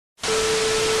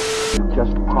You've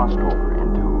just crossed over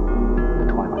into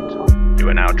the Twilight Zone. You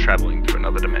are now traveling through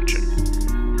another dimension.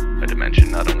 A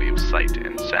dimension not only of sight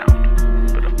and sound,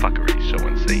 but of fuckery so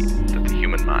insane that the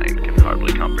human mind can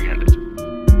hardly comprehend it.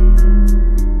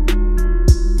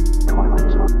 Twilight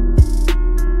Zone.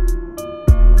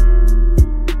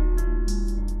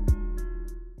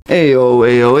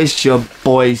 Ayo, it's your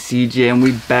boy CJ, and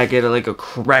we back at it like a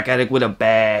crack addict with a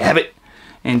bad habit.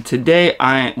 And today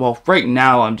right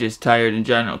now I'm just tired in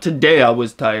general. Today I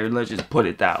was tired, let's just put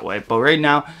it that way. But right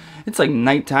now, it's like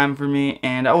nighttime for me,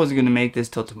 and I wasn't gonna make this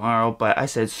till tomorrow, but I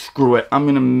said screw it, I'm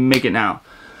gonna make it now.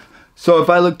 So if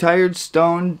I look tired,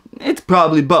 stoned, it's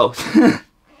probably both.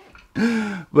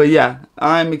 But yeah,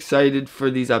 I'm excited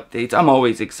for these updates. I'm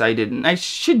always excited, and I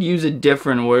should use a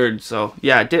different word. So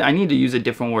yeah, I need to use a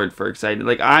different word for excited.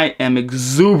 Like, I am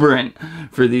exuberant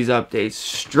for these updates.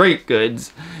 Straight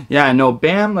goods. Yeah, no,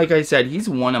 Bam, like I said, he's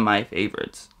one of my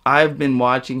favorites. I've been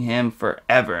watching him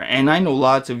forever, and I know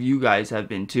lots of you guys have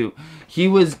been too. He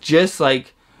was just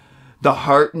like the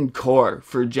heart and core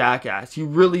for Jackass. He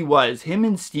really was. Him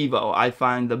and Steve-O, I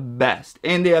find the best,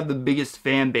 and they have the biggest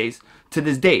fan base to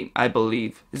this date, I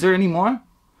believe. Is there any more?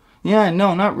 Yeah,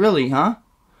 no, not really, huh?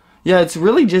 Yeah, it's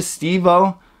really just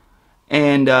Steve-O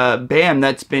and Bam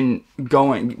that's been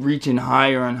reaching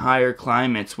higher and higher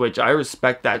climates, which I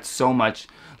respect that so much.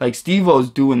 Like, Steve-O's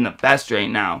doing the best right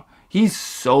now. He's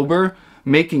sober,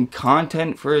 making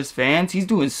content for his fans. He's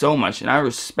doing so much, and I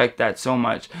respect that so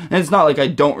much. And it's not like I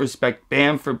don't respect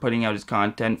Bam for putting out his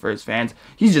content for his fans.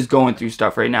 He's just going through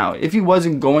stuff right now. If he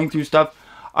wasn't going through stuff,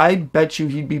 I bet you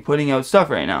he'd be putting out stuff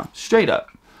right now, straight up.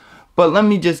 But let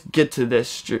me just get to this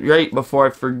straight before I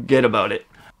forget about it.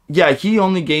 Yeah, he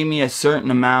only gave me a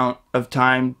certain amount of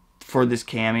time for this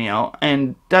cameo,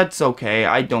 and that's okay.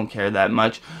 I don't care that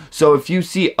much. So if you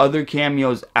see other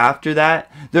cameos after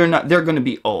that, they're going to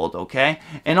be old, okay?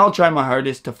 And I'll try my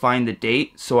hardest to find the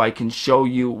date so I can show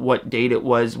you what date it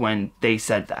was when they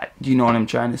said that. Do you know what I'm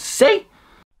trying to say?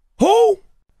 Who?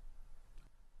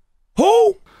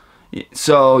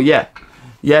 So yeah,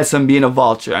 yes, I'm being a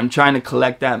vulture. I'm trying to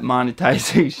collect that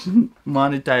monetization.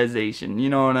 You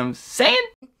know what I'm saying?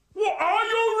 What, are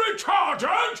you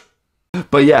retarded?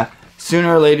 But yeah,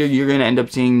 sooner or later you're gonna end up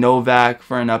seeing Novak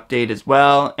for an update as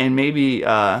well, and maybe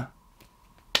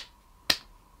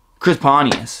Chris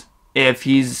Pontius, if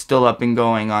he's still up and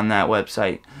going on that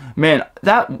website. Man,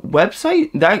 that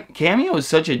website, that cameo is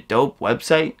such a dope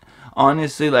website.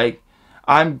 Honestly, like,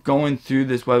 I'm going through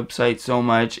this website so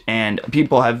much, and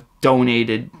people have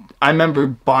donated. I remember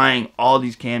buying all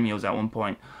these cameos at one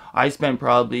point. I spent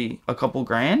probably a couple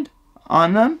grand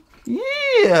on them.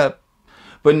 Yeah.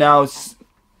 But now,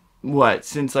 what,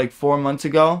 since like 4 months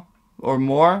ago or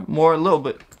more, a little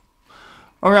bit,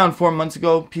 around 4 months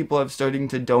ago, people have starting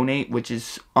to donate, which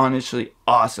is honestly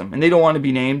awesome. And they don't want to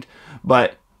be named,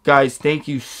 but guys, thank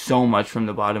you so much from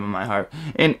the bottom of my heart.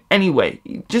 And anyway,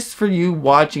 just for you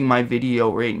watching my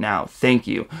video right now, thank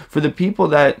you. For the people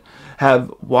that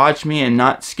have watched me and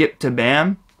not skipped to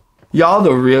Bam, y'all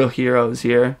the real heroes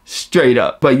here, straight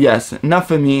up. But yes,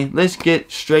 enough of me. Let's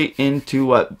get straight into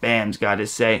what Bam's got to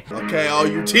say. Okay, oh,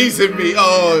 you teasing me.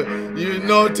 Oh, you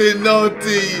naughty.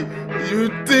 You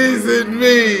teasing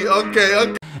me.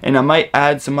 Okay. And I might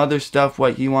add some other stuff,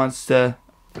 what he wants to...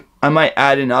 I might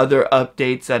add in other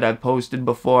updates that I've posted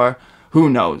before.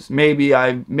 Who knows? Maybe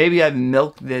I've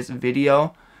milked this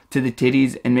video to the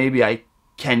titties, and maybe I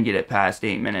can get it past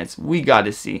 8 minutes. We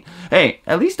gotta see. Hey,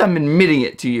 at least I'm admitting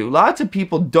it to you. Lots of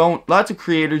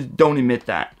creators don't admit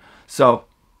that. So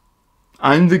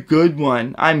I'm the good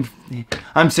one.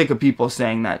 I'm sick of people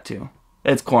saying that too.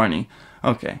 It's corny.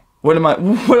 Okay. What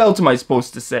else am I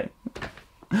supposed to say?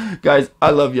 Guys, I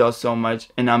love y'all so much,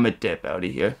 and I'm a dip out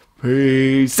of here.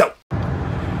 Peace out.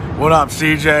 What up,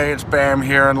 CJ? It's Bam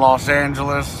here in Los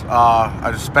Angeles. I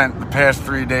just spent the past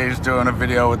 3 days doing a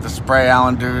video with the Spray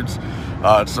Allen dudes.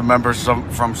 It's the members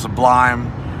from Sublime,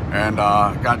 and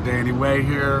got Danny Way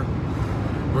here.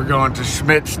 We're going to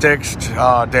Schmidt Sticks.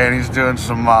 Danny's doing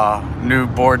some new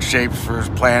board shapes for his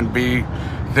Plan B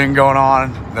thing going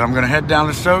on. Then I'm gonna head down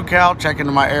to SoCal, check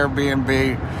into my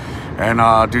Airbnb,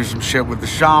 and do some shit with the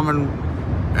Shaman,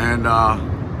 and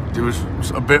do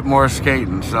a bit more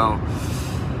skating. So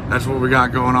that's what we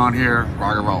got going on here.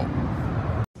 Rock and roll.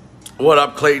 What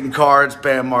up, Clayton Cards?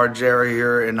 Bam Margera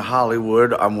here in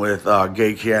Hollywood. I'm with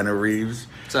Gay Keanu Reeves.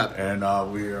 What's up? And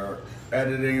we are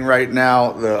editing right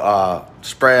now the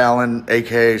Spray Allen,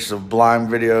 aka Sublime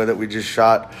video that we just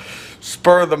shot.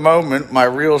 Spur of the moment, my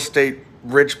real estate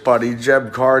rich buddy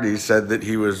Jeb Cardi said that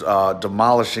he was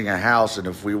demolishing a house, and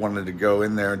if we wanted to go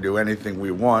in there and do anything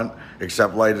we want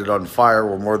except light it on fire,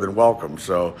 we're more than welcome.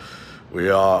 So We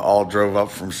all drove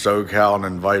up from SoCal and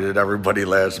invited everybody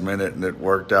last minute, and it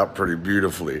worked out pretty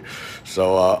beautifully.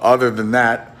 So other than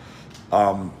that,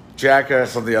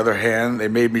 Jackass, on the other hand, they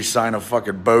made me sign a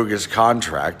fucking bogus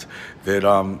contract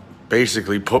that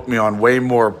basically put me on way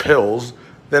more pills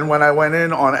than when I went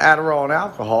in on Adderall and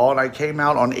alcohol, and I came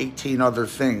out on 18 other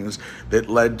things that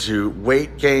led to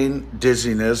weight gain,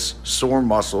 dizziness, sore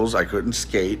muscles, I couldn't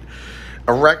skate,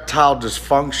 erectile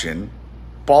dysfunction,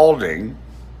 balding,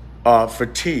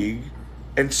 fatigue,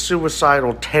 and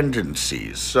suicidal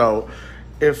tendencies. So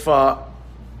if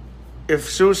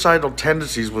suicidal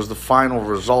tendencies was the final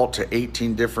result to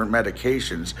 18 different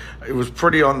medications, it was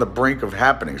pretty on the brink of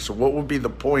happening. So what would be the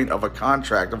point of a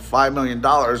contract of $5 million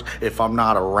if I'm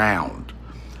not around?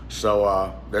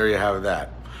 So there you have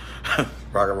that.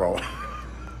 Rock and roll.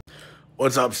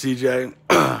 What's up,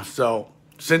 CJ? So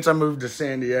since I moved to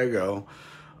San Diego,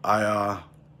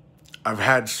 I've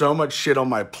had so much shit on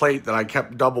my plate that I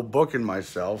kept double booking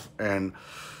myself, and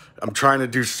I'm trying to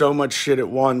do so much shit at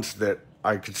once that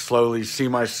I could slowly see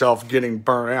myself getting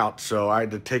burnt out. So I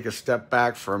had to take a step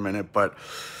back for a minute, but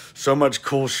so much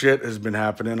cool shit has been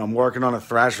happening. I'm working on a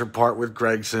Thrasher part with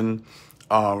Gregson.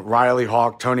 Riley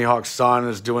Hawk, Tony Hawk's son,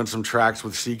 is doing some tracks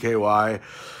with CKY.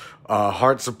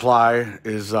 Heart Supply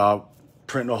is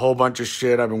printing a whole bunch of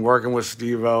shit. I've been working with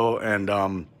Steve-O,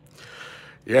 and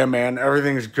yeah, man,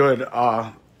 everything's good.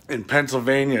 In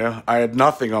Pennsylvania, I had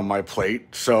nothing on my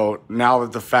plate. So now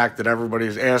that the fact that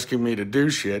everybody's asking me to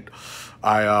do shit,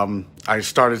 I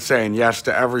started saying yes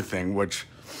to everything, which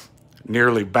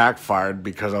nearly backfired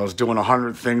because I was doing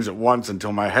 100 things at once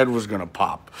until my head was gonna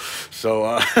pop.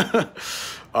 So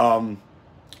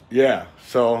yeah,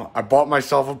 so I bought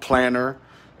myself a planner,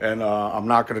 and I'm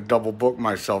not gonna double book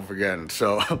myself again.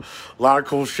 So a lot of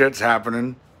cool shit's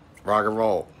happening. Rock and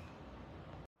roll.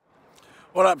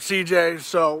 What up, CJ?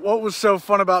 So what was so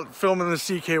fun about filming the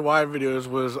CKY videos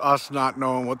was us not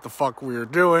knowing what the fuck we were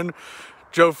doing.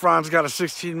 Joe Fran's got a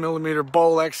 16mm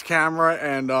Bolex camera,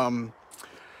 and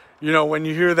you know, when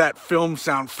you hear that film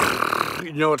sound,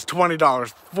 you know it's $20,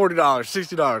 $40,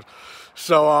 $60.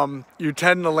 So you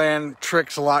tend to land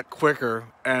tricks a lot quicker,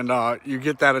 and you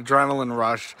get that adrenaline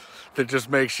rush that just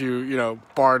makes you, you know,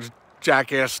 barge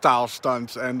Jackass style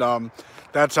stunts. And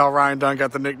that's how Ryan Dunn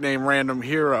got the nickname Random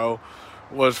Hero,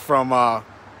 was from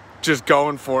just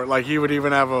going for it. Like, he would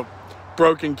even have a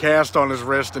broken cast on his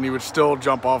wrist, and he would still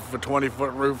jump off of a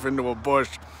 20-foot roof into a bush,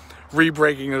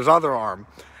 re-breaking his other arm.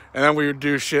 And then we would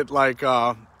do shit like,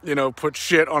 you know, put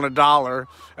shit on $1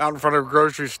 out in front of a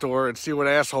grocery store and see what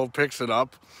asshole picks it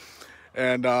up.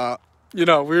 And, you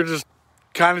know, we were just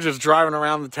kind of just driving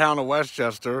around the town of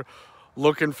Westchester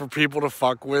looking for people to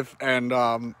fuck with and,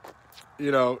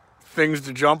 you know, things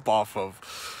to jump off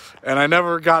of. And I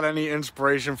never got any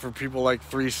inspiration for people like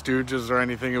Three Stooges or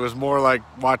anything. It was more like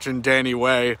watching Danny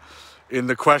Way in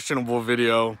the Questionable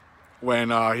video when,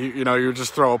 you know, you would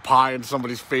just throw a pie in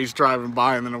somebody's face driving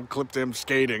by and then it would clip to him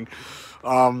skating.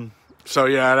 So,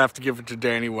 yeah, I'd have to give it to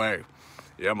Danny Way.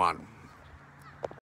 Yeah, man.